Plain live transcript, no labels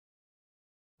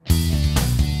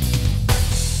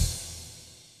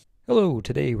Hello,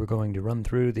 today we're going to run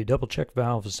through the double check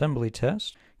valve assembly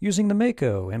test using the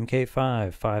Mako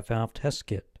MK5 5-valve test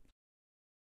kit.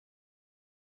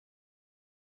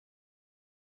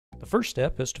 The first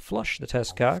step is to flush the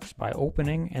test cocks by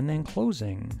opening and then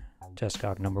closing test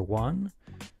cock number 1,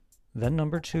 then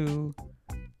number 2,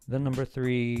 then number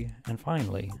 3, and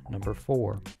finally number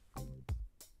 4.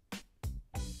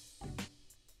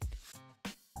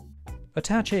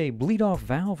 Attach a bleed-off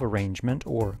valve arrangement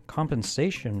or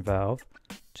compensation valve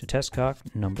to test cock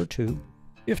number 2.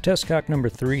 If test cock number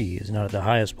 3 is not at the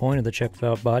highest point of the check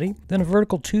valve body, then a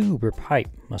vertical tube or pipe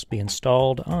must be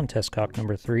installed on test cock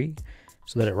number 3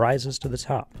 so that it rises to the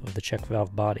top of the check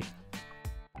valve body.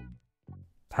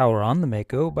 Power on the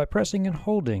Mako by pressing and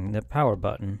holding the power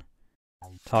button.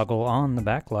 Toggle on the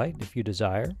backlight if you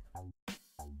desire.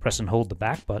 Press and hold the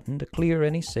back button to clear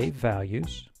any saved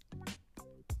values.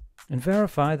 And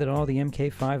verify that all the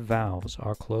MK5 valves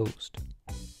are closed.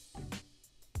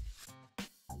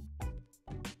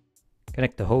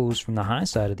 Connect the hose from the high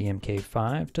side of the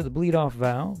MK5 to the bleed-off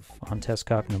valve on test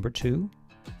cock number 2.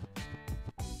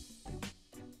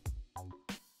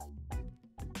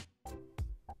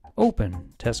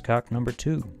 Open test cock number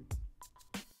 2.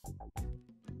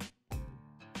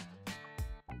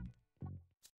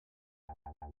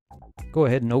 Go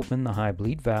ahead and open the high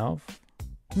bleed valve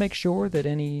to make sure that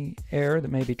any air that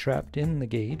may be trapped in the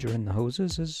gauge or in the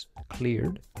hoses is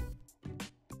cleared.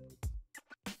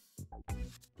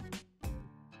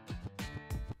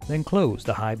 Then close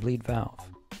the high bleed valve.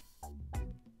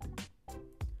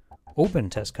 Open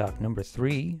test cock number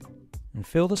 3 and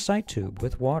fill the sight tube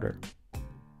with water.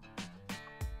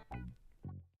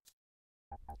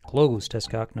 Close test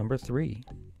cock number 3.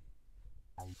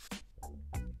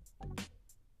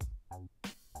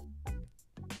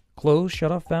 Close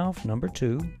shutoff valve number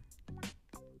 2.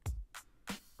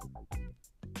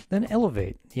 Then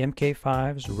elevate the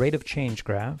MK5's rate of change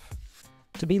graph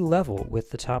to be level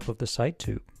with the top of the sight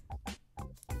tube.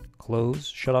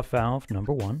 Close shutoff valve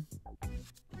number 1.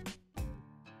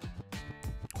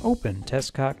 Open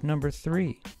test cock number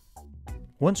 3.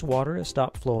 Once water has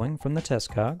stopped flowing from the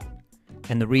test cock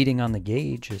and the reading on the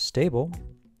gauge is stable,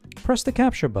 press the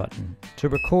capture button to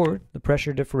record the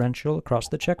pressure differential across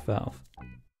the check valve.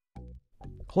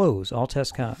 Close all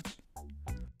test cocks.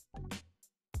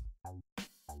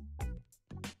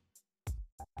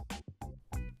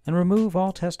 And remove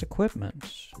all test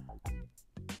equipment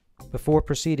before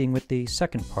proceeding with the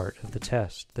second part of the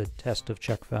test of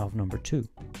check valve number 2.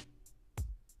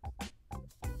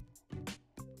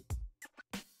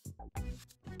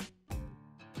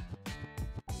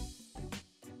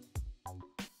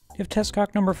 If test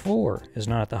cock number 4 is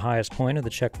not at the highest point of the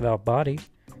check valve body,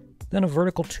 then a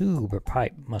vertical tube or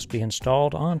pipe must be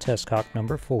installed on test cock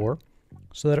number 4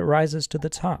 so that it rises to the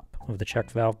top of the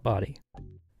check valve body.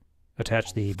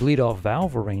 Attach the bleed-off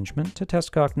valve arrangement to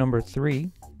test cock number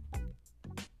 3.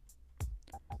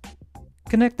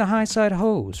 Connect the high side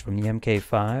hose from the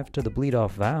MK5 to the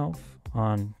bleed-off valve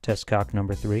on test cock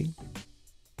number 3.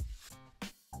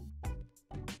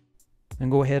 And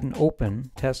go ahead and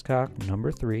open test cock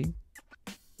number 3.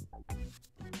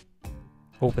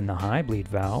 Open the high bleed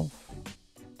valve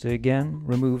to again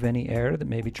remove any air that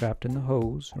may be trapped in the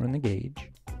hose or in the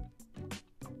gauge.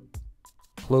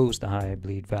 Close the high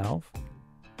bleed valve.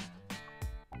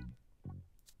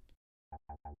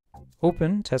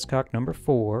 Open test cock number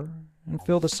 4 and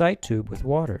fill the sight tube with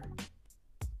water.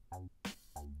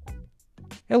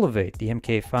 Elevate the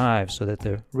MK5 so that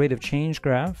the rate of change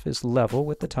graph is level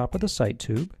with the top of the sight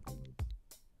tube.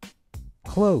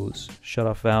 Close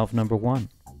shutoff valve number 1.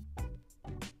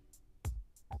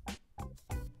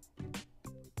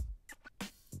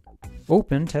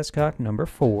 Open test cock number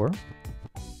 4.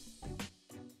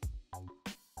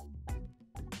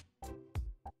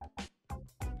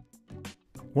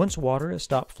 Once water has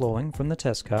stopped flowing from the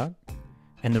test cock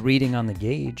and the reading on the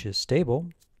gauge is stable,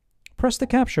 press the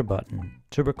capture button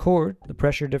to record the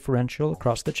pressure differential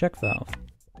across the check valve.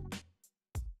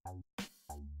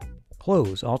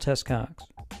 Close all test cocks.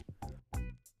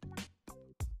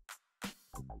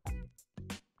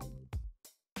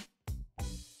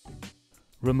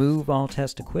 Remove all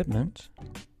test equipment.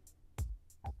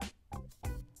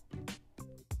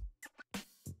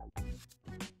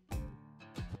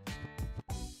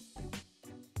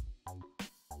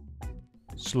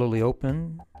 Slowly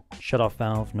open shutoff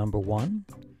valve number 1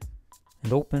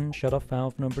 and open shutoff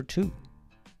valve number 2.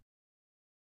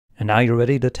 And now you're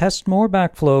ready to test more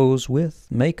backflows with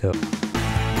Mako.